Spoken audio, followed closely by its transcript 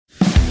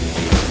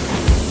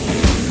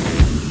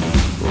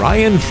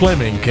Ryan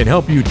Fleming can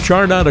help you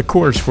chart out a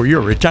course for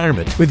your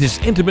retirement with his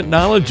intimate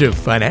knowledge of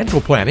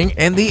financial planning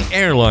and the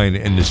airline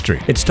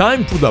industry. It's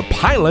time for the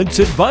Pilot's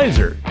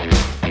Advisor.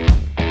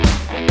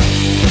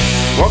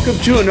 Welcome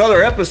to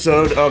another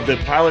episode of the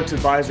Pilot's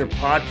Advisor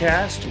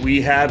podcast.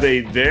 We have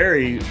a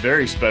very,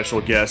 very special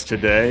guest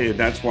today, and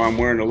that's why I'm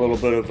wearing a little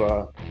bit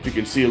of, if you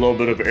can see, a little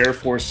bit of Air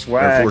Force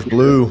swag. Air Force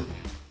blue.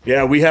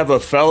 Yeah, we have a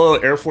fellow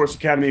Air Force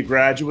Academy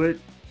graduate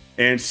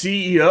and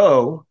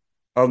CEO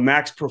of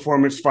Max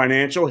Performance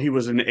Financial. He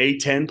was an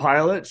A-10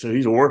 pilot, so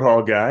he's a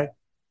Warthog guy.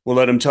 We'll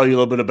let him tell you a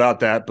little bit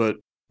about that. But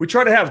we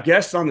try to have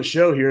guests on the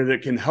show here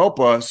that can help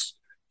us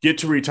get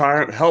to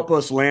retire, help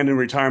us land in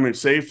retirement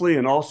safely,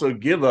 and also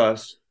give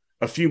us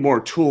a few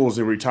more tools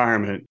in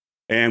retirement.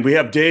 And we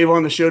have Dave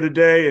on the show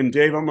today. And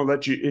Dave, I'm going to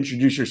let you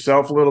introduce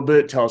yourself a little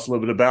bit, tell us a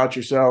little bit about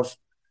yourself,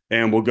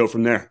 and we'll go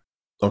from there.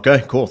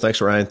 Okay, cool.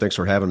 Thanks, Ryan. Thanks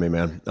for having me,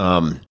 man.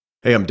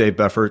 Hey, I'm Dave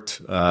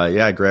Beffert.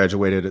 I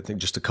graduated, I think,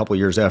 just a couple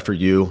years after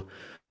you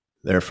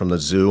there from the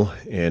zoo.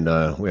 And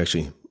we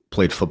actually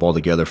played football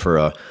together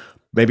for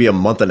maybe a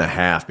month and a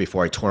half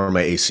before I tore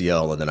my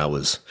ACL. And then I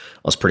was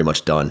pretty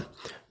much done.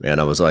 Man,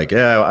 I was like,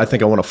 yeah, I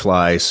think I want to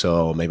fly.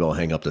 So maybe I'll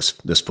hang up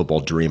this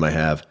football dream I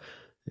have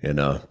and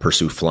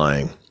pursue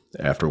flying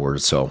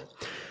afterwards. So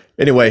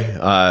anyway,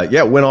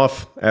 went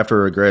off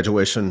after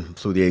graduation,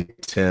 flew the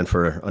A-10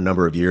 for a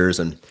number of years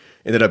and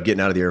ended up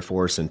getting out of the Air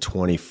Force in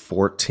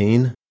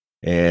 2014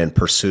 and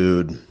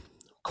pursued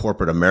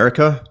corporate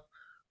America,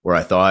 where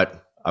I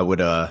thought I would,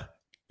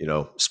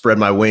 spread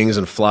my wings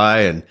and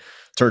fly. And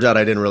turns out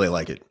I didn't really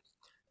like it.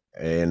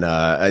 And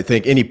I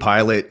think any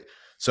pilot,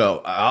 so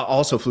I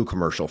also flew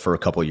commercial for a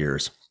couple of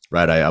years,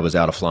 right? I was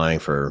out of flying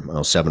for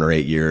 7 or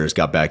 8 years,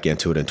 got back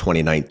into it in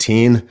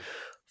 2019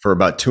 for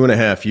about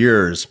 2.5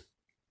 years.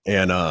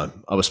 And I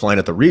was flying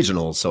at the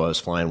regionals. So I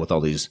was flying with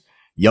all these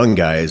young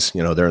guys,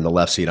 they're in the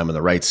left seat, I'm in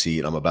the right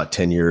seat. I'm about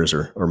 10 years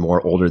or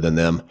more older than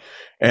them.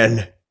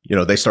 And,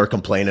 they start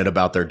complaining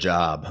about their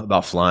job,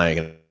 about flying.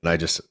 And I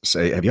just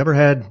say, have you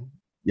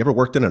ever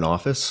worked in an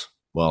office?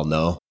 Well,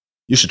 no.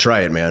 You should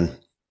try it, man.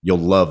 You'll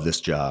love this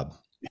job.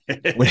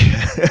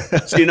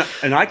 See,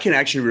 and I can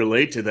actually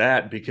relate to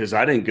that because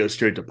I didn't go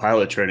straight to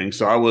pilot training.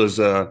 So I was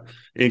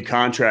in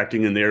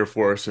contracting in the Air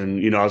Force,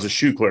 and I was a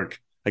shoe clerk.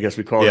 I guess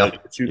we call that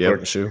shoe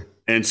clerk. Shoe.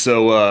 And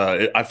so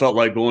I felt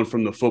like going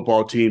from the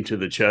football team to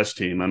the chess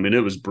team. I mean,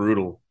 it was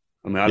brutal.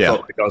 I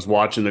felt like I was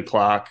watching the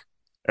clock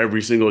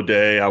every single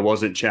day. I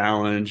wasn't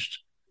challenged,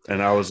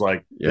 and I was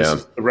like, "This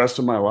is the rest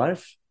of my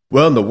life."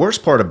 Well, and the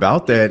worst part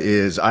about that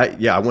is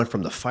I went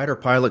from the fighter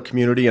pilot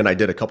community and I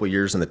did a couple of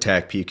years in the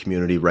TACP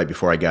community right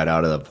before I got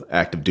out of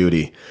active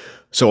duty.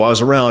 So I was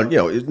around,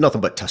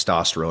 nothing but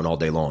testosterone all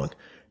day long.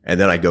 And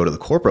then I go to the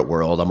corporate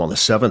world. I'm on the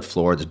 7th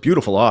floor, this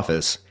beautiful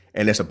office,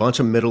 and it's a bunch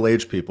of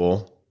middle-aged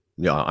people.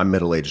 I'm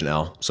middle-aged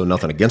now, so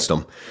nothing against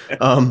them.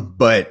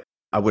 But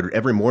I would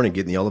every morning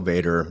get in the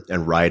elevator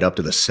and ride up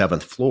to the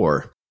 7th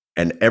floor,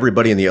 and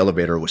everybody in the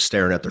elevator was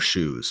staring at their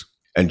shoes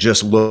and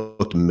just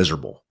looked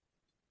miserable.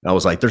 I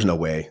was like, there's no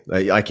way.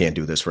 I can't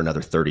do this for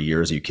another 30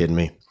 years. Are you kidding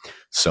me?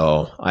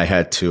 So I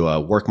had to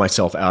work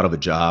myself out of a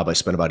job. I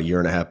spent about 1.5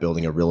 years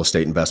building a real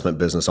estate investment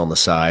business on the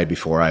side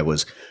before I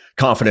was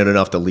confident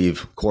enough to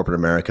leave corporate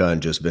America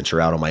and just venture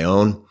out on my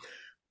own.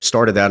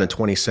 Started that in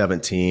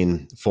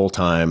 2017,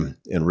 full-time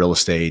in real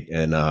estate.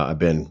 And I've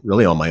been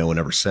really on my own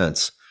ever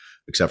since,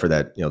 except for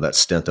that, that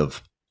stint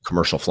of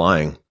commercial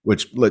flying,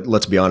 which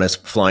let's be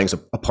honest, flying's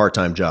a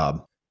part-time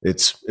job.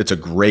 It's a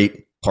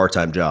great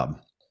part-time job.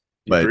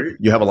 But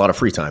you have a lot of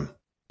free time.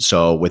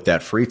 So with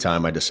that free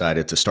time, I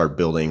decided to start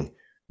building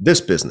this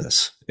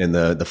business in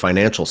the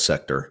financial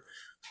sector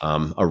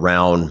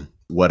around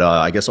what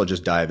I guess I'll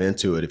just dive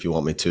into it if you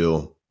want me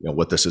to.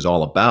 What this is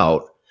all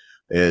about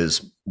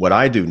is what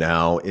I do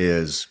now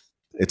is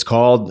it's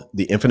called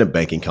the infinite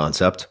banking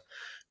concept.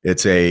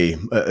 It's a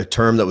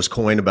term that was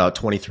coined about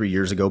 23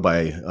 years ago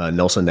by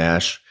Nelson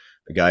Nash,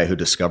 the guy who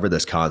discovered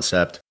this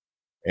concept.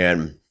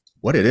 And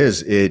what it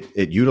is,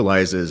 it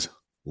utilizes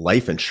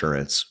life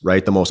insurance,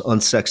 right? The most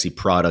unsexy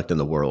product in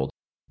the world,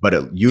 but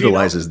it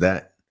utilizes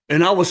that.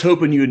 And I was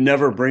hoping you'd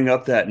never bring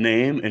up that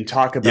name and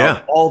talk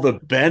about all the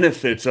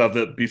benefits of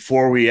it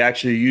before we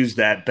actually use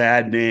that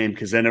bad name,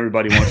 because then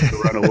everybody wants to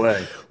run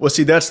away. Well,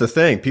 see, that's the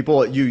thing.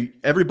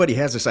 Everybody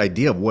has this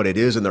idea of what it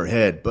is in their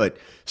head, but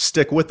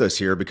stick with us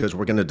here because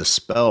we're going to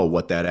dispel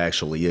what that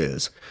actually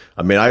is.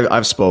 I mean,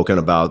 I've spoken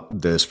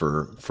about this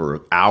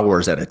for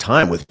hours at a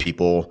time with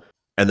people,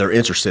 and they're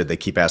interested. They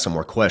keep asking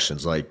more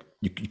questions. Like,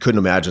 you couldn't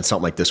imagine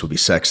something like this would be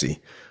sexy,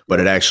 but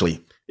it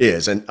actually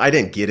is. And I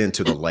didn't get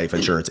into the life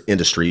insurance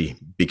industry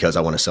because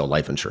I want to sell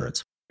life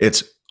insurance.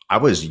 I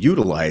was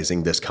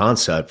utilizing this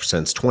concept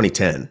since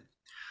 2010.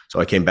 So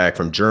I came back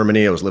from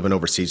Germany. I was living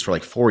overseas for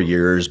like 4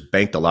 years,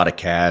 banked a lot of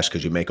cash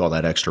because you make all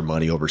that extra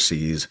money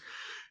overseas.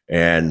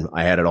 And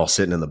I had it all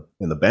sitting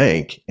in the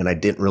bank, and I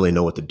didn't really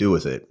know what to do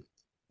with it.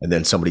 And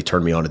then somebody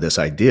turned me on to this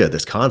idea,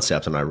 this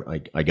concept. And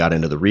I got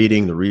into the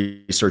reading, the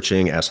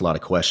researching, asked a lot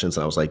of questions.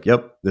 And I was like,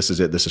 yep, this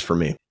is it. This is for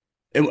me.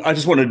 And I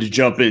just wanted to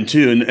jump in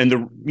too.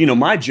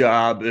 My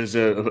job as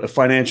a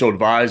financial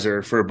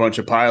advisor for a bunch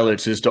of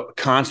pilots is to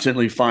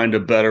constantly find a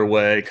better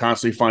way,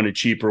 constantly find a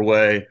cheaper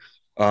way,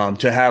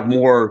 to have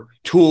more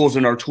tools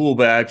in our tool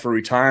bag for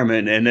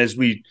retirement. And as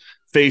we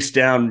face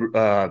down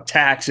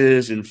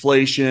taxes,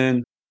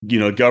 inflation,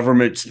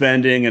 government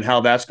spending, and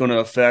how that's going to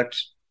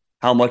affect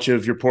how much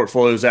of your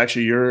portfolio is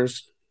actually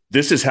yours.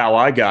 This is how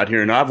I got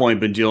here. And I've only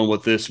been dealing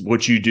with this,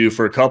 what you do,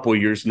 for a couple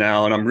of years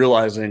now. And I'm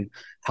realizing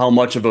how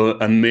much of an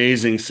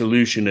amazing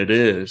solution it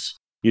is,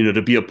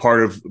 to be a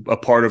part of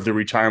the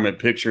retirement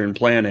picture and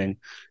planning.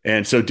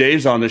 And so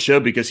Dave's on the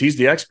show because he's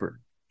the expert.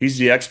 He's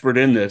the expert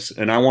in this.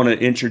 And I want to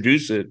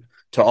introduce it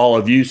to all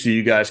of you so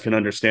you guys can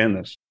understand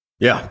this.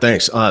 Yeah,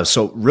 thanks.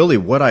 So really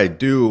what I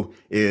do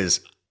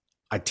is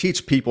I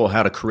teach people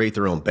how to create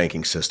their own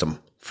banking system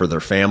for their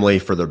family,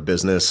 for their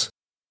business,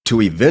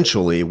 to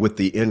eventually, with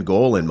the end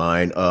goal in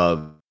mind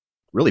of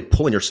really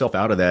pulling yourself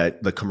out of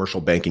the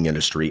commercial banking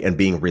industry and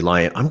being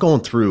reliant. I'm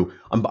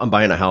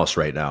buying a house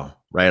right now,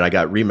 right? I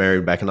got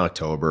remarried back in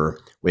October.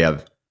 We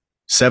have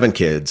 7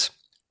 kids.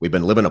 We've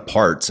been living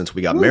apart since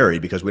we got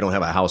married because we don't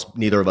have a house.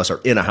 Neither of us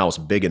are in a house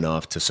big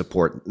enough to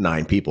support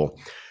 9 people.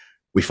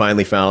 We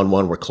finally found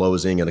one. We're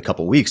closing in a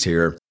couple of weeks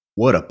here.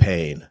 What a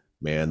pain,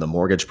 man. The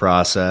mortgage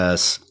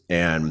process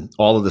and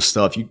all of the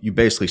stuff. You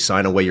basically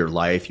sign away your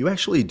life.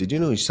 Did you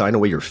know you sign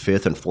away your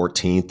 5th and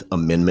 14th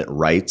Amendment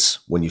rights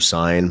when you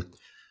sign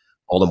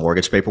all the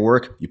mortgage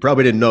paperwork? You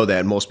probably didn't know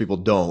that. Most people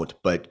don't,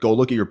 but go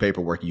look at your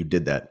paperwork. You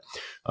did that.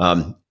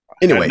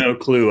 Anyway, I had no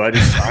clue. I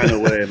just signed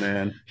away,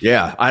 man.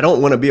 Yeah, I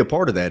don't want to be a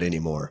part of that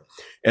anymore.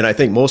 And I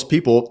think most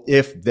people,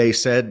 if they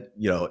said,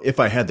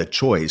 if I had the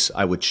choice,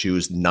 I would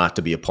choose not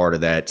to be a part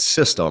of that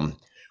system.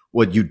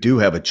 Well, you do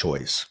have a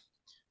choice.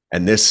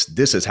 And this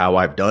is how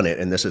I've done it.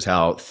 And this is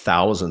how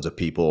thousands of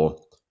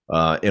people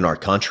in our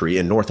country,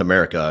 in North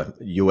America,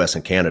 US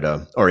and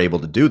Canada, are able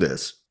to do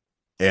this.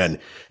 And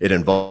it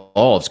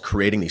involves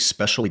creating these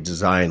specially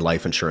designed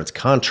life insurance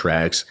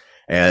contracts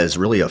as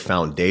really a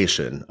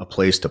foundation, a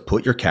place to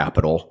put your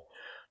capital,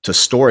 to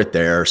store it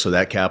there so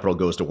that capital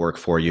goes to work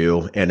for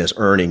you and is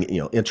earning,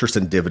 interest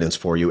and dividends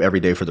for you every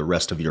day for the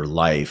rest of your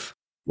life,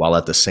 while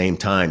at the same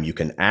time you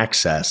can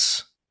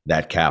access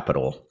that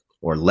capital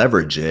or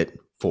leverage it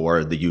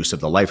for the use of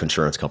the life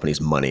insurance company's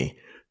money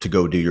to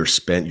go do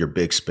your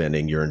big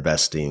spending, your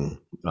investing,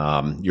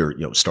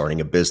 your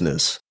starting a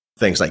business,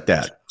 things like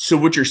that. So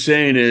what you're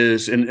saying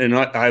is, and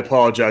I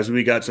apologize,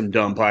 we got some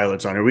dumb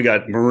pilots on here. We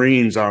got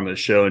Marines on this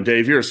show, and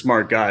Dave, you're a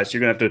smart guy, so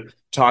you're gonna have to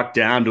talk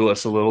down to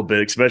us a little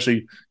bit,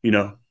 especially,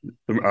 I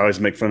always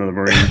make fun of the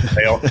Marines.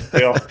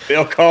 They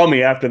all call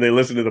me after they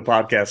listen to the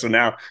podcast. So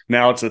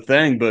now it's a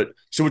thing. But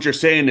so what you're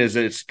saying is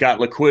it's got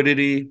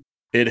liquidity,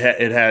 it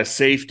has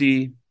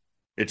safety,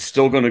 it's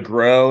still going to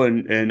grow,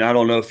 and I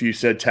don't know if you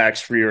said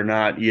tax-free or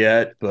not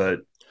yet, but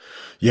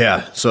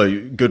yeah.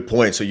 So good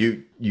point. So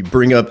you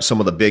bring up some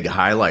of the big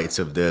highlights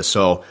of this.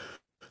 So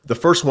the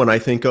first one I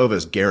think of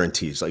is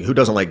guarantees. Like, who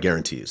doesn't like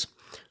guarantees?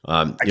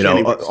 All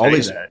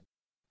these. That.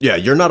 Yeah,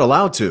 you're not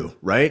allowed to,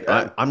 right?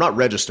 Yeah. I'm not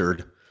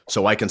registered,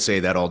 so I can say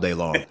that all day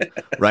long,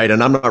 right?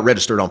 And I'm not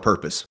registered on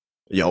purpose.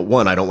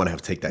 One, I don't want to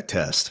have to take that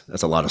test.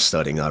 That's a lot of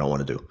studying I don't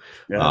want to do.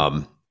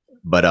 Yeah.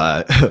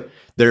 But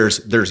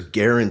there's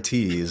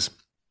guarantees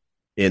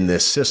in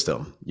this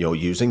system.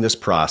 Using this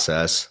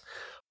process,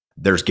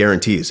 there's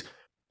guarantees.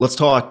 Let's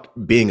talk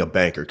being a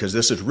banker, because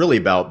this is really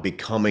about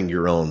becoming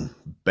your own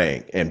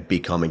bank and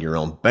becoming your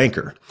own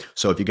banker.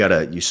 So if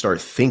you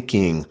start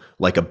thinking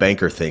like a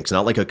banker thinks,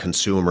 not like a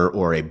consumer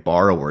or a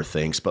borrower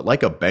thinks, but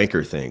like a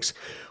banker thinks.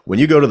 When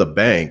you go to the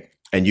bank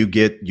and you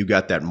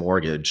got that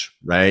mortgage,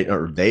 right?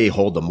 Or they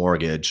hold the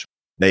mortgage,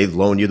 they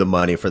loan you the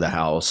money for the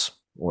house,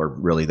 or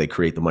really they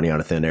create the money out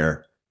of thin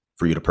air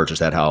for you to purchase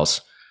that house.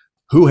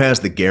 Who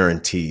has the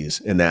guarantees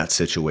in that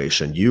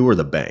situation? You or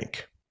the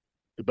bank?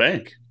 The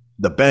bank.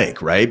 The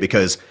bank, right?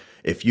 Because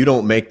if you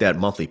don't make that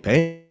monthly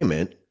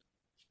payment,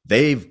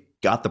 they've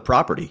got the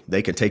property.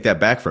 They can take that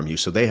back from you.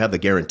 So they have the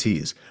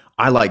guarantees.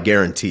 I like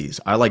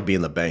guarantees. I like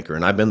being the banker.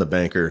 And I've been the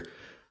banker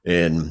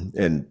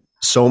in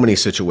so many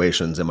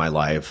situations in my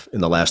life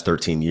in the last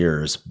 13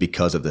 years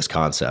because of this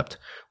concept,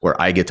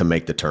 where I get to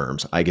make the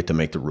terms. I get to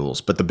make the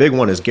rules. But the big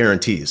one is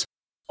guarantees.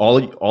 All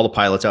the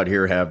pilots out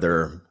here have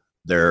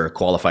their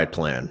qualified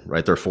plan,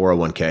 right? Their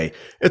 401k.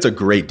 It's a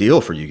great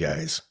deal for you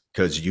guys,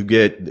 because you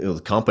get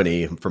the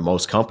company, for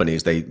most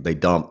companies, they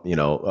dump,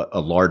 a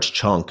large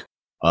chunk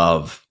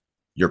of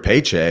your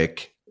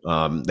paycheck.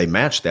 They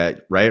match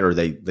that, right? Or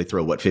they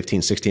throw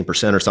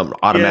 15-16% or something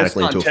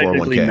automatically into a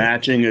 401k.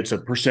 Matching. It's a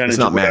percentage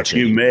of what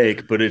you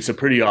make, but it's a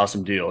pretty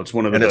awesome deal. It's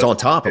one of the, and it's on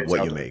top of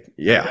what you make.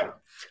 Yeah.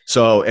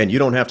 So, and you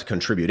don't have to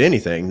contribute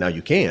anything. Now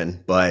you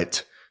can,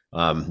 but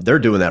they're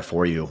doing that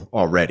for you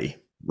already,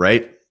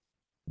 right?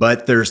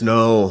 But there's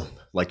no,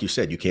 like you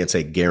said, you can't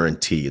say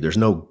guarantee. There's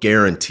no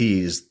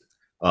guarantees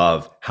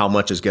of how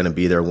much is going to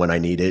be there when I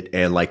need it.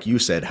 And like you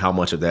said, how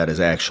much of that is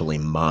actually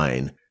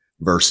mine,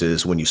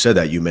 versus when you said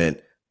that, you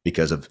meant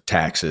because of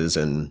taxes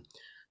and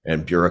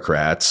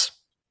bureaucrats,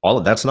 all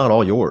of that's not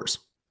all yours.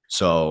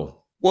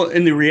 So Well,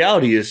 and the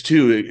reality is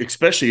too,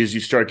 especially as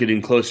you start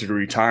getting closer to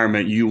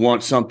retirement, you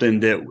want something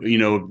that,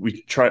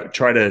 we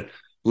try to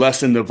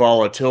lessen the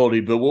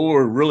volatility, but what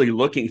we're really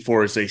looking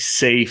for is a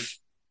safe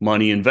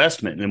money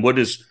investment. And what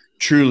is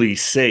truly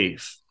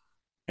safe?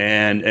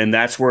 And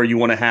that's where you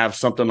want to have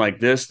something like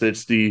this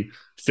that's the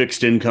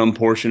fixed income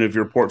portion of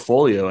your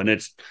portfolio, and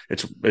it's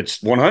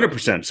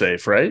 100%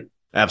 safe, right?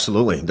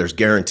 Absolutely. There's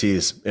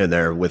guarantees in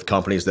there with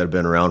companies that have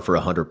been around for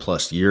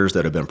 100+ years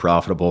that have been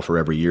profitable for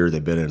every year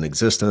they've been in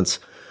existence.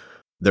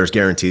 There's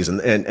guarantees.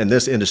 And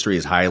this industry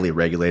is highly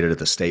regulated at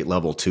the state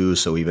level too.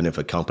 So even if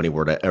a company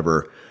were to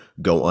ever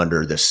go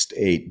under, the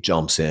state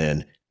jumps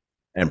in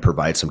and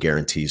provides some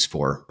guarantees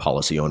for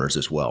policy owners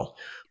as well.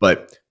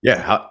 But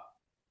yeah,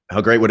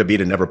 how great would it be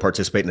to never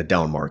participate in a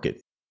down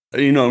market?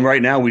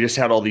 Right now we just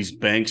had all these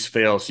banks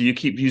fail. So you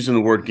keep using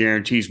the word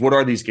guarantees. What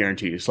are these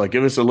guarantees? Like,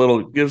 give us a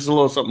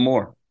little something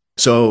more.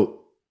 So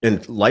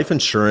in life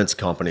insurance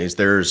companies,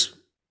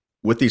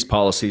 with these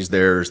policies,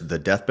 there's the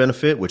death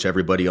benefit, which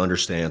everybody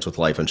understands with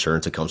life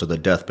insurance. It comes with a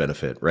death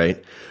benefit,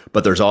 right?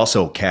 But there's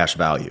also cash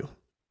value.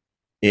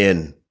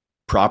 In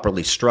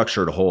properly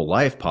structured whole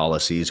life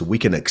policies, we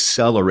can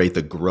accelerate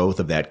the growth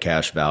of that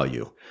cash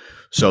value.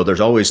 So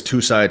there's always two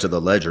sides of the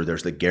ledger.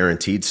 There's the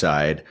guaranteed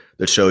side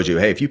that shows you,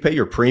 hey, if you pay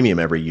your premium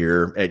every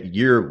year at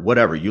year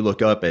whatever, you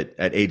look up at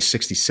age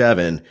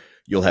 67,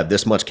 you'll have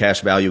this much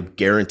cash value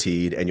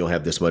guaranteed, and you'll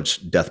have this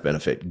much death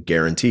benefit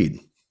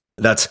guaranteed.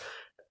 That's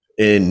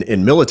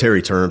in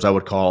military terms, I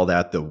would call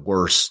that the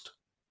worst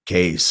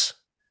case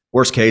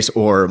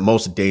or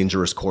most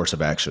dangerous course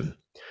of action,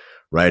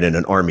 right? In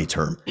an Army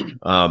term,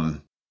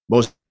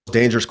 most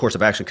dangerous course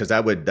of action, because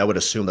that would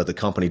assume that the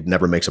company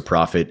never makes a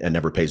profit and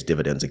never pays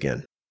dividends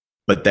again.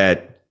 But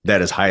that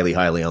is highly,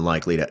 highly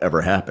unlikely to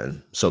ever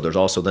happen. So there's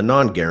also the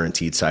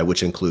non-guaranteed side,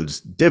 which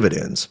includes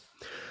dividends.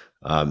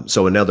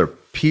 So another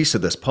piece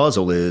of this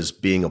puzzle is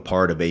being a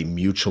part of a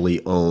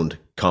mutually owned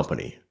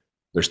company.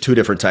 There's two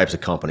different types of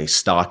companies,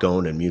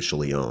 stock-owned and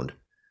mutually owned,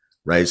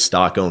 right?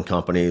 Stock-owned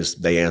companies,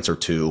 they answer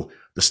to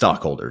the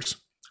stockholders.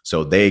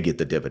 So they get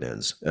the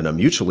dividends. And a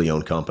mutually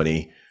owned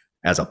company,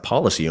 as a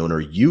policy owner,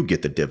 you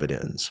get the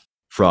dividends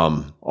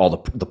from all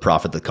the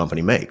profit the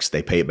company makes.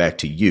 They pay it back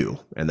to you,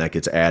 and that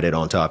gets added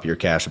on top of your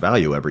cash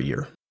value every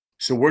year.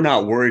 So we're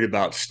not worried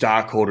about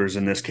stockholders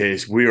in this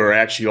case. We are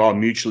actually all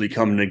mutually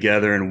coming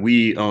together, and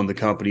we own the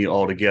company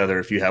all together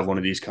if you have one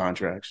of these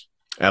contracts.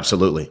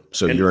 Absolutely.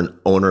 So you're an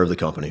owner of the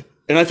company.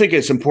 And I think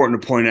it's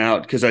important to point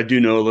out, because I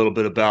do know a little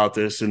bit about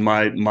this, and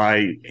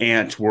my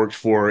aunt worked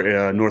for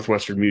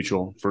Northwestern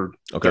Mutual for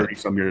 30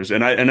 some years.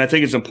 And I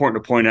think it's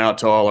important to point out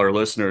to all our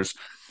listeners,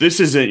 this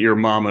isn't your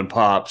mom and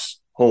pop's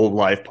whole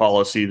life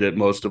policy that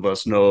most of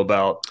us know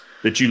about,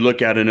 that you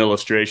look at an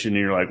illustration and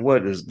you're like,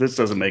 this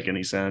doesn't make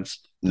any sense.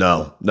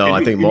 No,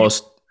 I think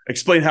most.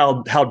 Explain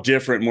how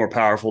different, more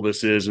powerful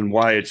this is and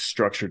why it's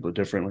structured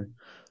differently.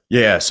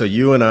 Yeah. So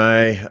you and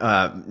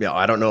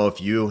I don't know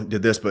if you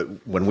did this, but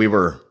when we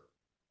were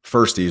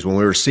firsties, when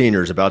we were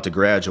seniors about to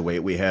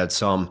graduate, we had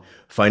some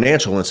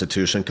financial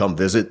institution come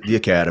visit the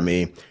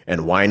academy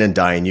and wine and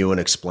dine you and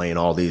explain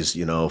all these,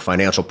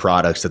 financial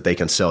products that they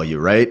can sell you,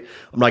 right?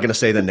 I'm not going to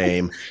say the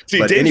name. See,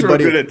 but Dave's real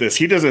good at this.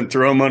 He doesn't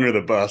throw them under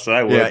the bus.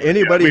 I will. Yeah,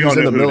 anybody who's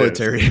in the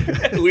military.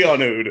 We all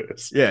know who it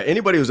is. Yeah,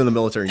 anybody who's in the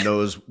military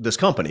knows this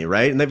company,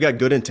 right? And they've got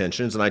good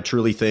intentions. And I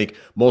truly think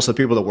most of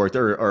the people that work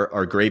there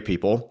are great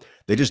people.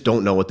 They just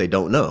don't know what they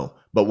don't know.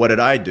 But what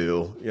did I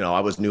do? I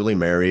was newly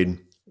married,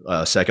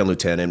 second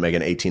lieutenant,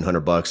 making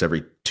 $1,800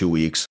 every 2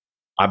 weeks.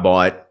 I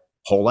bought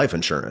whole life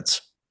insurance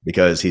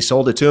because he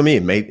sold it to me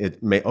and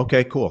made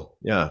okay, cool.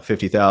 Yeah.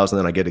 50,000.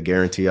 Then I get a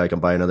guarantee. I can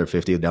buy another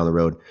 50 down the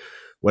road,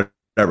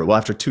 whatever. Well,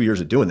 after 2 years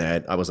of doing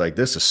that, I was like,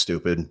 this is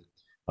stupid.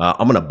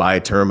 I'm going to buy a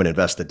term and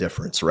invest the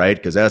difference.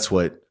 Right. Cause that's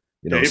what,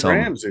 Dave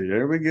Ramsey,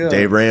 there we go.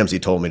 Dave Ramsey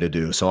told me to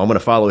do. So I'm going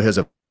to follow his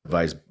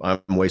advice.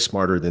 I'm way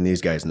smarter than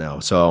these guys now.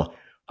 So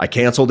I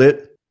canceled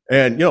it.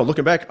 And,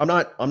 looking back, I'm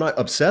not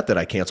upset that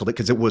I canceled it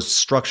because it was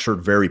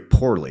structured very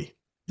poorly.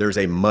 There's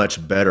a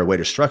much better way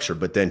to structure.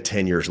 But then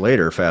 10 years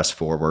later, fast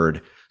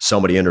forward,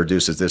 somebody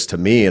introduces this to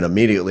me and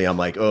immediately I'm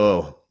like,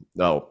 oh,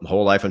 no,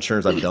 whole life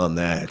insurance, I've done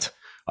that.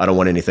 I don't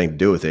want anything to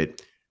do with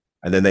it.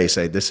 And then they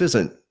say,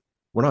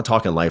 we're not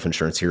talking life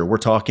insurance here. We're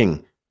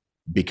talking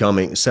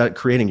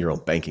creating your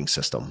own banking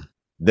system.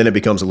 Then it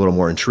becomes a little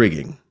more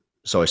intriguing.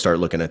 So I start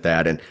looking at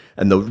that. And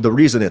the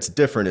reason it's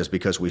different is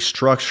because we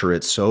structure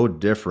it so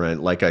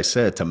different, like I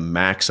said, to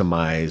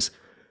maximize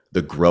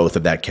the growth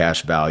of that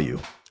cash value.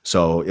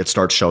 So it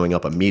starts showing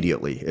up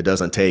immediately. It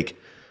doesn't take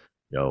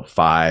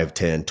 5,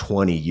 10,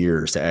 20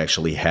 years to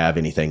actually have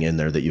anything in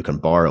there that you can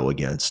borrow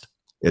against.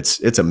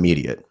 It's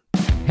immediate.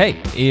 Hey,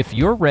 if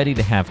you're ready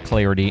to have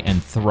clarity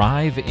and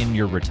thrive in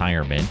your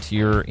retirement,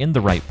 you're in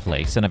the right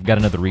place, and I've got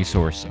another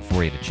resource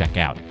for you to check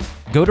out.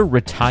 Go to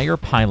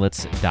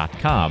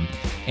retirepilots.com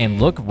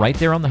and look right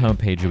there on the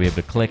homepage. You'll be able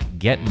to click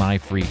Get My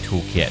Free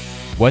Toolkit.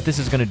 What this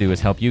is going to do is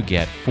help you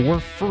get, for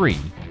free,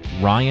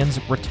 Ryan's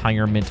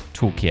Retirement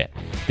Toolkit.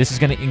 This is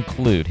going to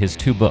include his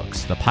 2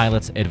 books, The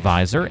Pilot's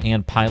Advisor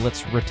and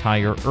Pilots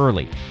Retire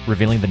Early,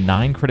 revealing the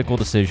 9 critical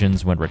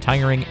decisions when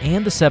retiring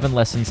and the 7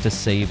 lessons to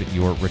save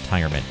your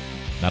retirement.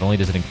 Not only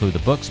does it include the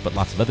books, but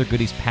lots of other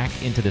goodies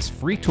packed into this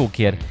free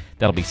toolkit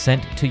that'll be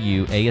sent to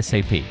you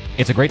ASAP.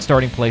 It's a great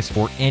starting place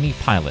for any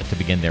pilot to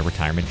begin their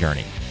retirement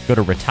journey. Go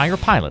to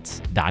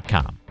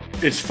retirepilots.com.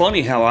 It's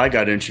funny how I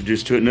got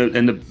introduced to it.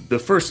 And the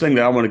first thing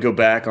that I want to go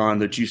back on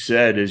that you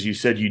said is you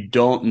said you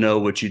don't know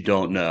what you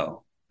don't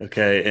know.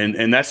 Okay.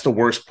 And that's the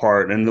worst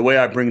part. And the way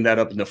I bring that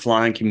up in the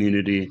flying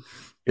community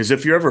is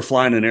if you're ever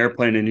flying an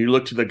airplane and you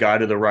look to the guy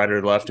to the right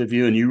or left of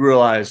you and you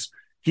realize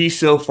he's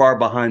so far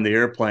behind the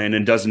airplane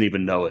and doesn't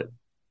even know it.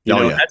 You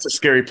know, that's a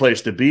scary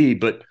place to be.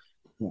 But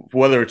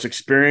whether it's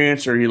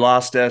experience or you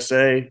lost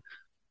SA,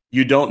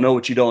 you don't know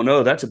what you don't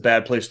know. That's a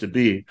bad place to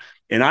be.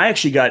 And I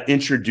actually got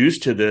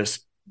introduced to this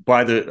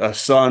by a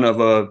son of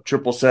a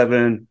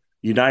 777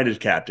 United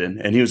captain.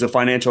 And he was a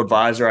financial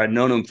advisor. I'd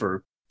known him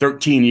for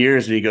 13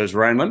 years. And he goes,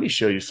 Ryan, let me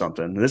show you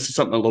something. And this is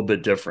something a little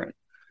bit different.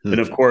 And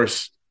of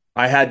course,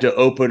 I had to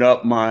open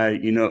up my,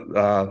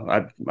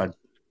 I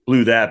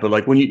blew that, but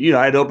like when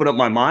I had to open up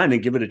my mind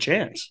and give it a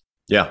chance.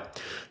 Yeah.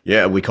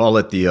 Yeah. We call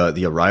it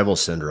the arrival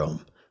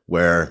syndrome,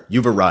 where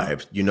you've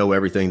arrived, you know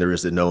everything there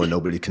is to know and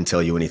nobody can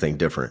tell you anything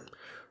different.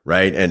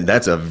 Right. And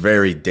that's a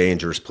very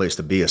dangerous place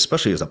to be,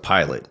 especially as a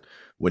pilot,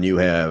 when you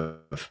have,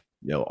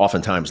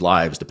 oftentimes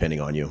lives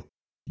depending on you.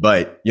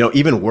 But,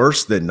 even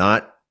worse than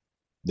not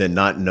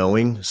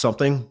knowing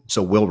something.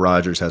 So Will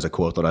Rogers has a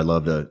quote that I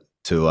love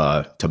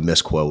to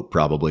misquote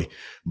probably,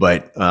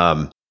 but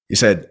he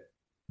said,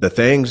 the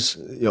things,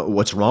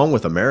 what's wrong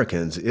with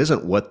Americans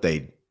isn't what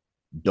they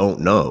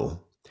don't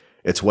know.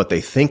 It's what they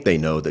think they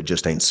know that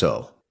just ain't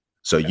so.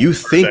 So you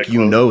think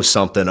you know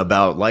something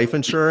about life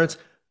insurance,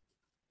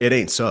 it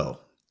ain't so.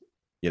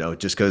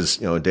 Just because,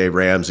 Dave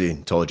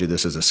Ramsey told you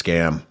this is a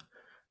scam.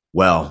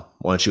 Well,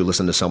 why don't you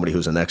listen to somebody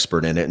who's an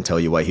expert in it and tell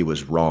you why he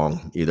was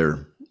wrong,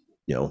 either,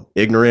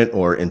 ignorant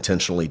or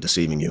intentionally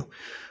deceiving you.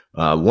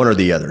 One or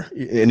the other.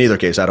 In either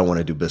case, I don't want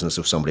to do business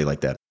with somebody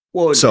like that.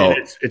 Well, so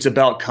it's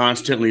about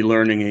constantly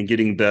learning and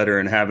getting better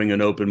and having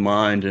an open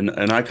mind. And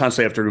I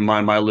constantly have to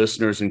remind my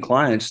listeners and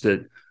clients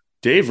that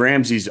Dave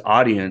Ramsey's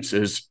audience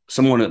is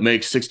someone that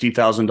makes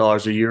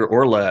 $60,000 a year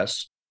or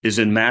less, is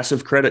in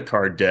massive credit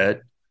card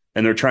debt,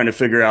 and they're trying to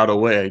figure out a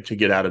way to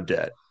get out of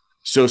debt.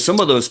 So some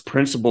of those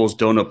principles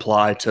don't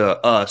apply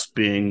to us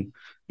being,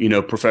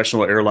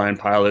 professional airline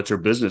pilots or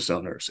business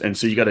owners. And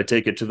so you got to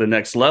take it to the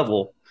next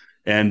level.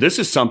 And this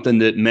is something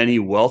that many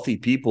wealthy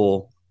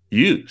people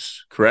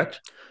use,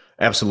 correct?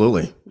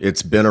 Absolutely.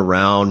 It's been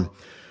around.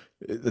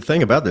 The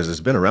thing about this,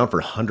 it's been around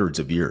for hundreds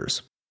of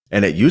years.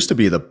 And it used to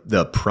be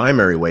the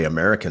primary way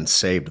Americans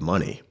saved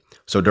money.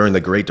 So during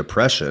the Great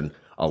Depression,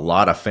 a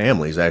lot of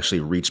families actually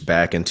reached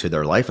back into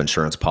their life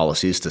insurance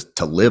policies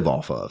to live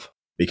off of,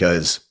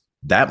 because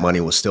that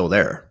money was still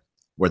there,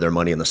 where their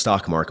money in the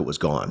stock market was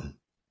gone.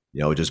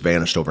 It just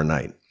vanished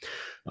overnight.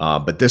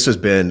 But this has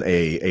been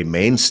a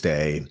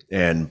mainstay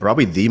and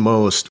probably the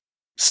most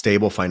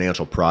stable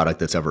financial product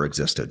that's ever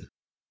existed.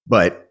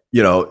 But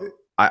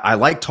I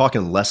like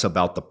talking less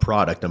about the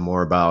product and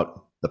more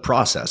about the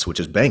process,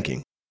 which is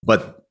banking.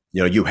 But,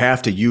 you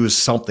have to use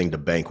something to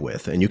bank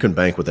with, and you can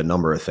bank with a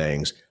number of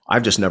things.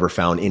 I've just never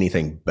found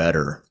anything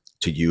better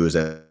to use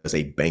as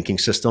a banking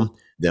system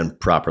than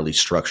properly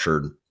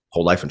structured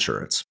whole life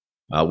insurance.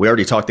 We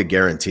already talked to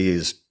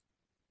guarantees.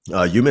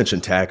 You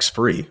mentioned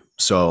tax-free.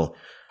 So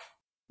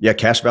yeah,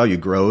 cash value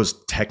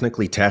grows,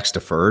 technically tax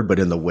deferred, but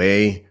in the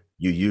way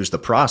you use the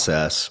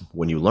process,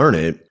 when you learn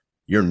it,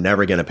 you're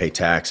never going to pay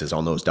taxes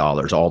on those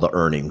dollars, all the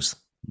earnings,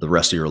 the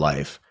rest of your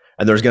life.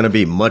 And there's going to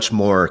be much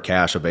more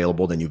cash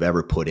available than you've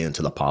ever put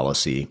into the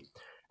policy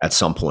at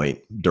some point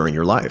during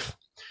your life.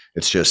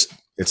 It's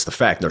the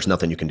fact. There's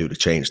nothing you can do to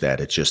change that.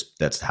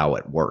 That's how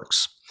it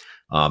works.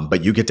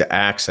 But you get to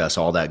access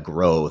all that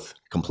growth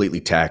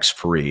completely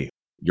tax-free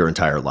your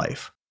entire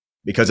life,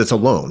 because it's a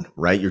loan,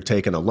 right? You're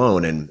taking a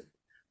loan. And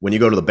when you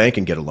go to the bank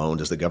and get a loan,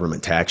 does the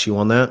government tax you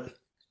on that?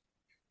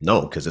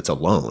 No, because it's a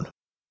loan.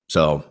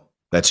 So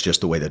that's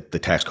just the way that the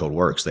tax code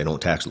works. They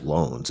don't tax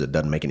loans. It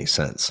doesn't make any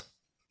sense.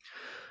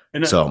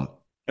 And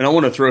I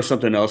want to throw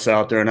something else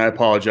out there, and I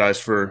apologize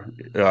for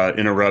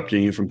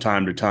interrupting you from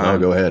time to time. No,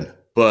 go ahead.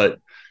 But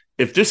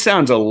if this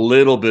sounds a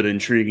little bit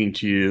intriguing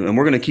to you, and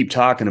we're going to keep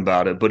talking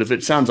about it, but if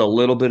it sounds a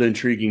little bit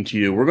intriguing to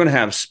you, we're going to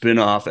have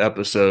spin-off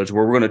episodes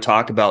where we're going to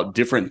talk about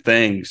different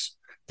things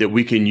that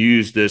we can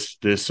use this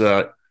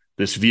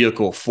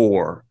vehicle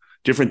for,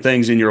 different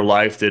things in your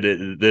life that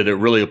it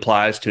really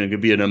applies to, and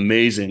could be an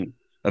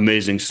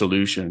amazing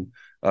solution.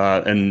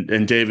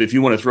 And Dave, if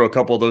you want to throw a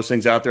couple of those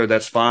things out there,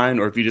 that's fine.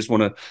 Or if you just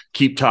want to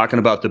keep talking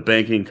about the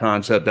banking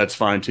concept, that's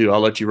fine too. I'll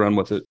let you run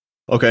with it.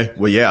 Okay.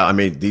 Well, yeah,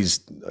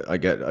 I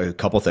get a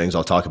couple of things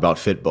I'll talk about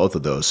fit both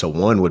of those. So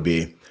one would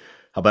be,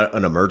 how about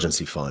an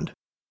emergency fund?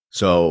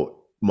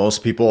 So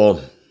most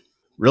people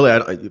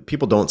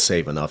people don't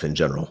save enough in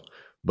general,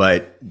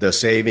 but the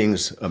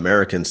savings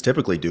Americans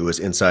typically do is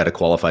inside a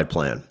qualified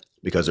plan.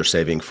 because they're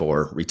saving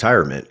for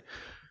retirement.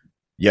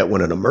 Yet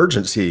when an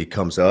emergency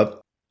comes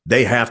up,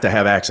 they have to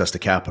have access to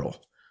capital.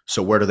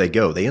 So where do they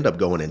go? They end up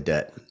going in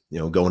debt,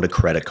 going to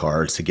credit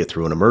cards to get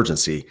through an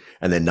emergency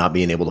and then not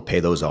being able to pay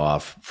those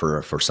off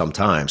for some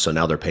time. So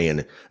now they're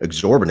paying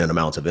exorbitant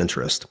amounts of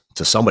interest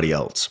to somebody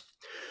else.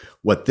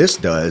 What this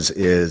does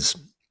is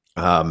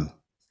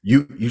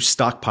you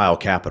stockpile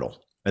capital.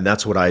 And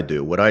that's what I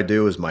do. What I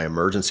do is my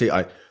emergency.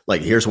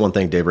 Here's one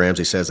thing Dave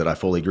Ramsey says that I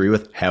fully agree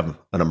with: have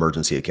an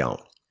emergency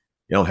account.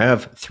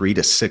 Have 3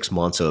 to 6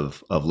 months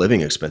of living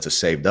expenses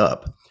saved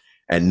up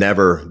and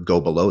never go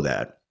below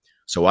that.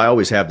 So I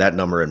always have that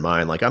number in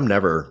mind. Like, I'm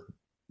never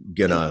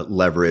gonna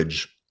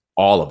leverage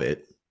all of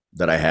it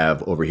that I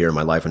have over here in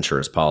my life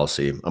insurance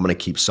policy. I'm gonna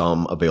keep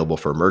some available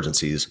for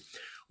emergencies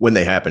when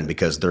they happen,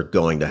 because they're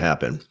going to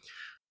happen.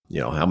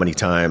 How many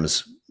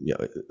times,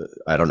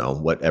 I don't know,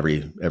 what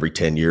every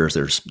 10 years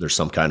there's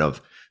some kind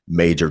of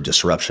major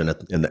disruption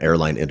in the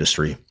airline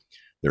industry.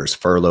 There's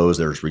furloughs,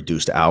 there's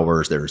reduced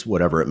hours, there's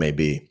whatever it may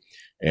be.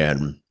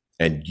 And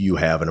you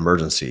have an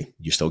emergency.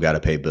 You still got to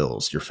pay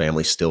bills. Your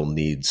family still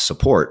needs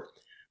support.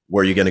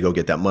 Where are you going to go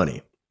get that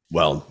money?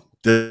 Well,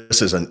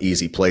 this is an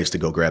easy place to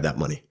go grab that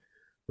money,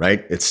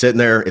 right? It's sitting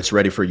there. It's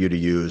ready for you to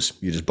use.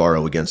 You just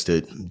borrow against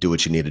it, do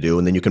what you need to do,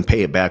 and then you can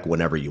pay it back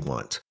whenever you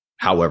want,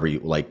 however you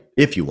like,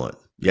 if you want.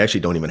 You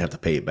actually don't even have to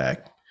pay it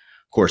back.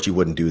 Of course, you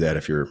wouldn't do that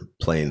if you're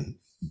playing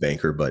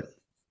banker, but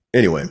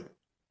anyway.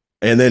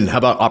 And then how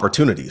about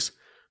opportunities?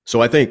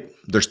 So I think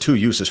there's 2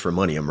 uses for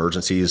money: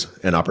 emergencies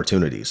and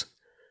opportunities.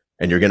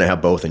 And you're going to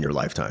have both in your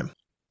lifetime.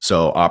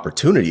 So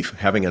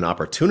having an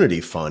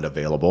opportunity fund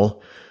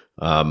available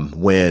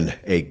when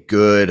a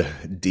good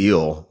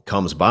deal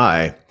comes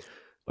by.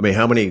 I mean,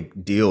 how many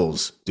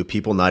deals do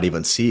people not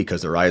even see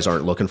because their eyes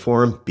aren't looking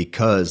for them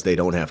because they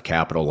don't have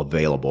capital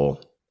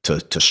available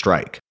to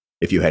strike?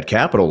 If you had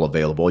capital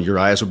available, your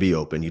eyes would be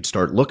open. You'd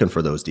start looking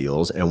for those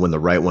deals. And when the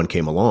right one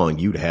came along,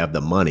 you'd have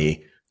the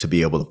money to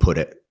be able to put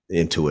it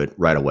into it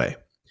right away.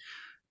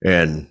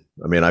 And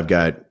I mean, I've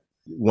got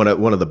one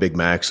of the big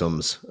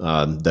maxims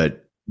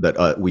that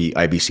we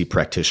IBC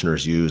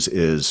practitioners use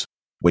is,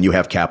 when you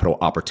have capital,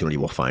 opportunity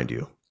will find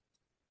you.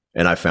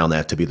 And I found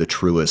that to be the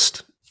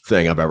truest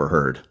thing I've ever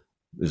heard,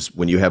 is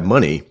when you have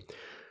money,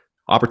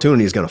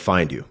 opportunity is going to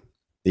find you,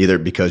 either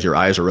because your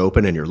eyes are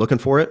open and you're looking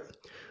for it,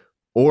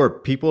 or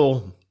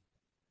people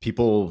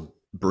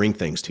bring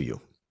things to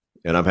you.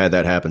 And I've had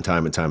that happen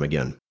time and time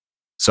again.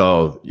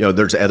 So,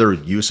 there's other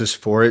uses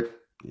for it.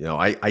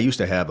 I used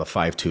to have a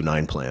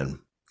 529 plan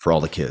for all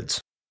the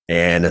kids.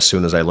 And as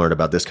soon as I learned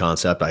about this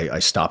concept, I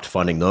stopped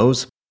funding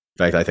those.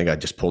 In fact, I think I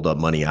just pulled up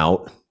money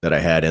out that I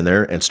had in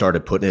there and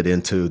started putting it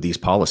into these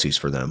policies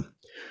for them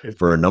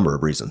for a number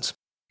of reasons.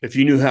 If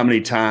you knew how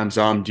many times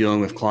I'm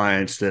dealing with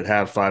clients that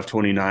have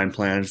 529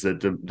 plans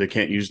that they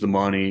can't use the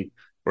money,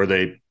 or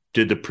they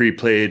did the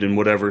prepaid in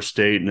whatever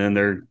state, and then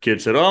their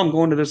kid said, "Oh, I'm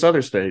going to this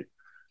other state."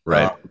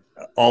 Right.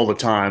 All the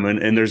time.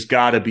 And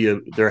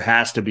there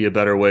has to be a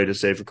better way to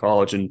save for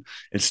college and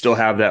still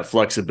have that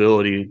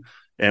flexibility.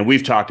 And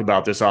we've talked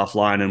about this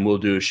offline, and we'll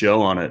do a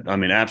show on it. I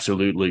mean,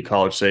 absolutely,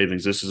 college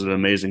savings. This is an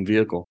amazing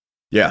vehicle.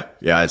 Yeah.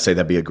 I'd say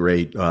that'd be a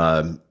great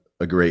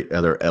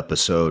other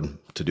episode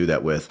to do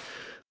that with.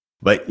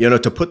 But,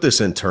 to put this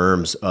in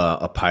terms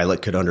a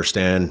pilot could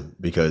understand,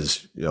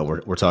 because,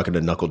 we're talking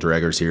to knuckle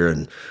draggers here,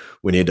 and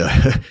we need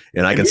to,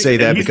 and I can say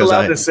that because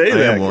I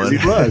am one.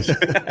 He was.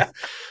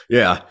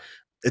 Yeah.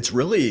 It's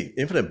really,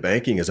 infinite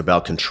banking is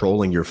about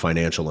controlling your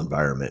financial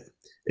environment.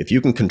 If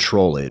you can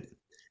control it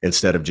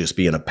instead of just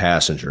being a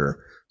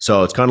passenger.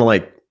 So it's kind of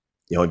like,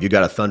 if you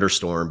got a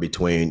thunderstorm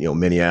between,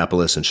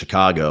 Minneapolis and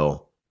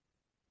Chicago,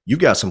 you've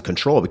got some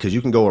control because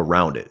you can go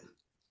around it,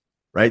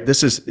 right?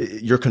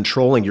 You're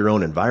controlling your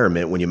own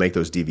environment when you make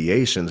those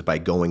deviations by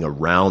going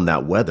around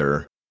that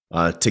weather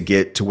to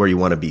get to where you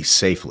want to be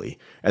safely.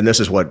 And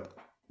this is what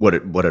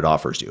it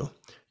offers you.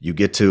 You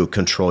get to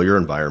control your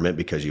environment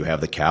because you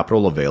have the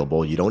capital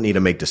available. You don't need to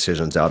make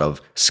decisions out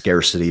of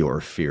scarcity or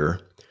fear.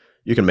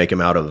 You can make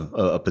them out of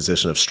a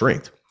position of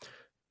strength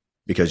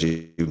because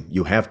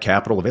you have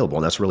capital available,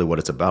 and that's really what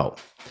it's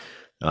about.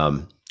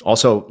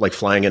 Also, like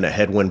flying in a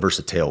headwind versus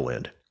a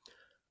tailwind,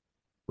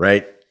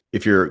 right?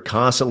 If you're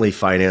constantly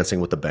financing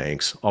with the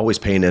banks, always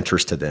paying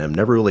interest to them,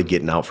 never really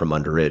getting out from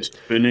under it.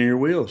 Spinning your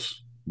wheels.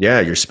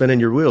 Yeah, you're spinning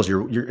your wheels.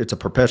 It's a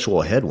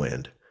perpetual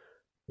headwind.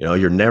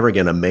 You're never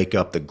going to make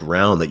up the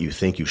ground that you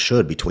think you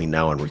should between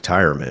now and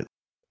retirement.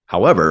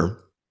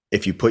 However,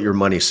 if you put your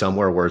money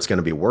somewhere where it's going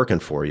to be working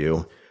for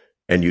you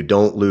and you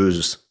don't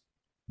lose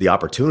the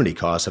opportunity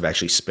cost of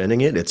actually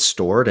spending it, it's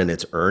stored and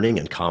it's earning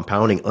and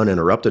compounding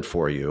uninterrupted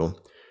for you,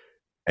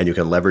 and you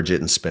can leverage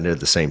it and spend it at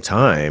the same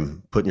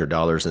time, putting your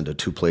dollars into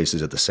 2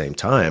 places at the same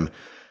time,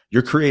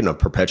 you're creating a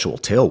perpetual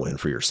tailwind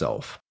for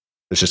yourself.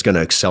 It's just going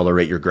to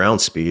accelerate your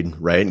ground speed,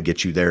 right? And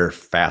get you there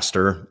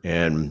faster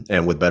and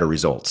with better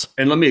results.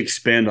 And let me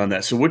expand on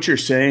that. So what you're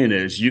saying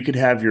is you could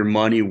have your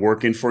money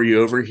working for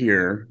you over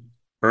here,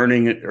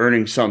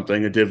 earning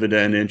something, a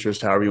dividend,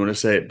 interest, however you want to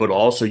say it, but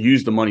also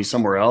use the money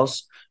somewhere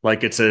else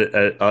like it's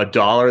a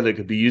dollar that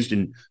could be used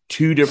in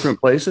two different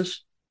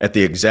places? At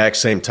the exact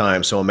same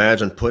time. So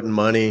imagine putting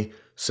money,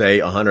 say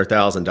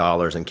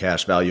 $100,000 in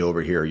cash value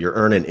over here. You're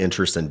earning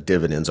interest and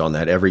dividends on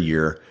that every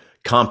year,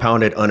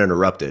 compounded,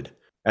 uninterrupted.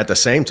 At the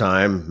same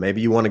time,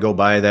 maybe you want to go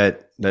buy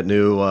that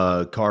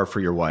new car for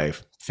your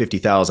wife,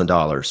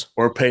 $50,000.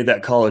 Or pay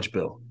that college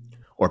bill.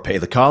 Or pay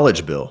the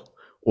college bill.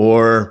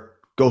 Or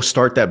go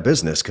start that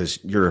business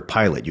because you're a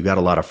pilot. You got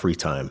a lot of free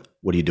time.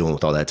 What are you doing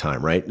with all that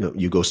time, right?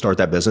 You go start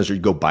that business, or you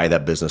go buy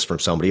that business from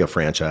somebody, a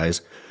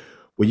franchise.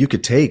 Well, you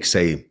could take,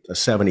 say, a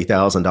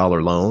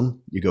 $70,000 loan.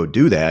 You go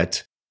do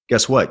that.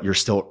 Guess what? You're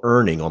still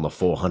earning on the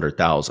full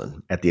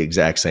 $100,000 at the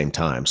exact same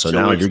time. So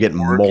now you're getting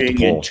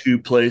multiple in two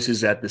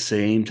places at the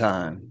same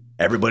time.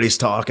 Everybody's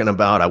talking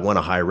about, I want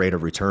a high rate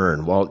of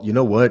return. Well, you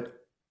know what?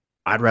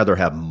 I'd rather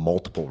have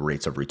multiple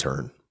rates of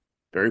return.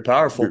 Very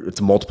powerful. It's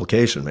a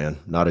multiplication, man,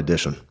 not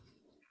addition.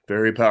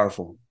 Very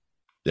powerful.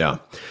 Yeah.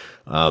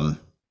 And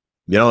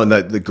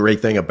the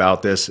great thing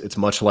about this, it's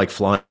much like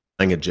flying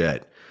a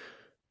jet.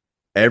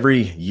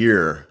 Every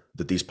year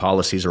that these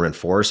policies are in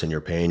force and you're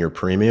paying your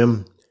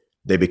premium,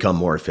 they become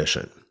more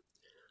efficient.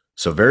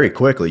 So very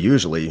quickly,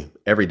 usually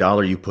every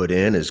dollar you put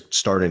in is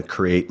starting to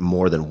create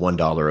more than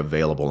 $1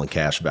 available in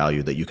cash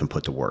value that you can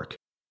put to work.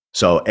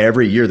 So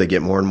every year they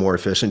get more and more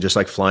efficient, just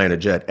like flying a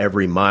jet.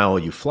 Every mile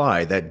you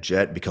fly, that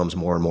jet becomes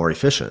more and more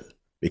efficient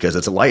because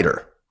it's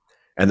lighter.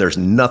 And there's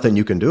nothing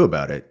you can do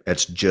about it.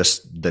 It's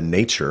just the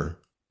nature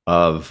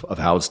of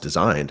how it's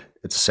designed.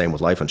 It's the same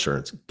with life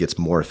insurance. It gets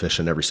more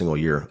efficient every single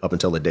year up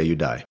until the day you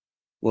die.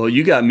 Well,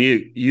 you have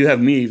me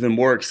even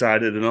more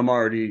excited, and I'm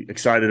already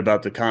excited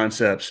about the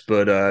concepts,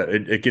 but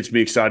it gets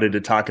me excited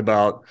to talk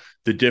about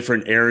the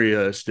different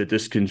areas that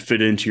this can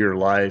fit into your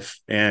life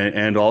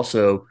and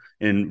also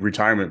in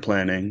retirement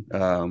planning.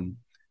 And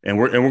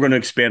we're going to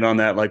expand on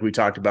that like we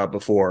talked about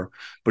before.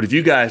 But if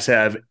you guys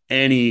have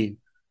any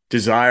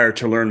desire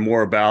to learn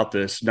more about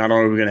this, not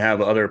only are we going to have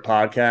other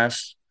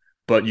podcasts,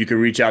 but you can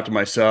reach out to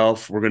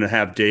myself. We're going to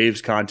have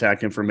Dave's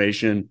contact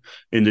information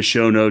in the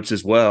show notes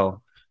as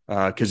well,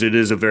 because it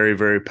is a very,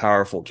 very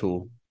powerful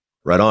tool.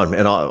 Right on.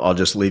 And I'll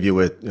just leave you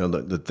with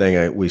the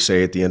thing we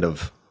say at the end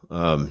of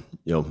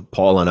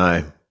Paul and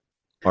I,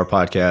 our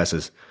podcast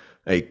is,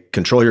 hey,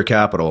 control your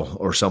capital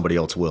or somebody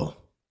else will.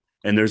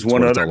 And there's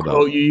one other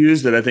quote you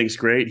use that I think is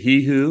great.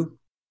 He who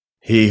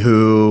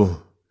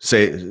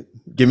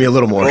give me a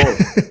little more.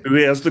 Who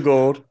has the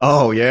gold?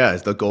 Oh yeah,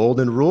 it's the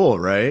golden rule,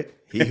 right?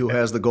 He who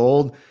has the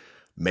gold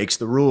makes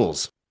the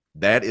rules.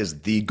 That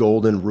is the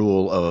golden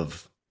rule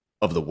of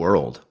the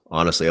world,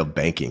 honestly, of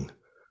banking,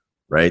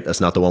 right?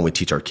 That's not the one we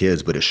teach our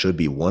kids, but it should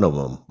be one of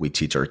them we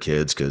teach our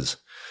kids because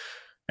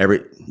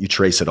you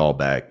trace it all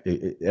back.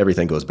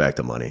 Everything goes back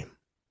to money.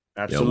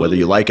 Absolutely. Whether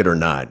you like it or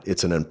not,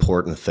 it's an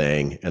important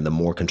thing. And the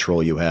more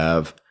control you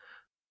have,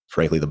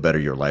 frankly, the better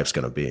your life's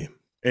going to be.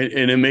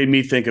 And it made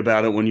me think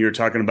about it when you were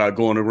talking about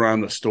going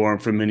around the storm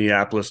from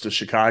Minneapolis to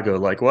Chicago.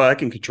 Like, well, I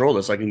can control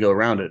this. I can go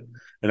around it.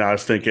 And I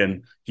was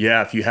thinking,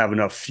 yeah, if you have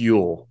enough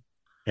fuel.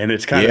 And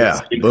it's kind of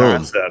the same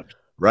concept.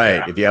 Right.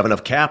 Yeah. If you have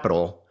enough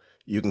capital,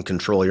 you can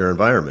control your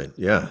environment.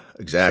 Yeah,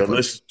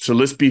 exactly. So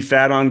let's be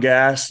fat on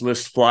gas.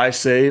 Let's fly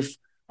safe.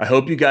 I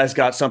hope you guys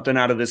got something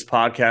out of this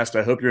podcast.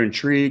 I hope you're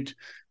intrigued.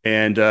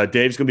 And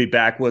Dave's going to be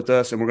back with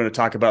us, and we're going to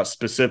talk about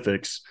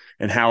specifics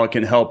and how it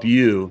can help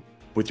you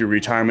with your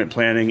retirement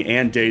planning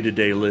and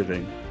day-to-day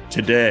living.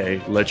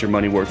 Today, let your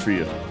money work for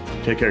you.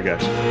 Take care,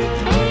 guys.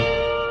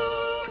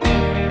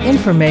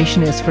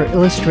 Information is for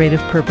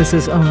illustrative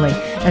purposes only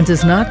and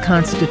does not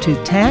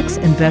constitute tax,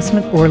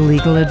 investment, or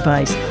legal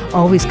advice.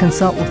 Always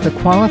consult with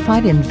a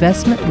qualified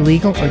investment,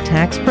 legal, or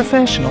tax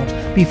professional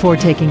before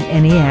taking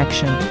any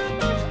action.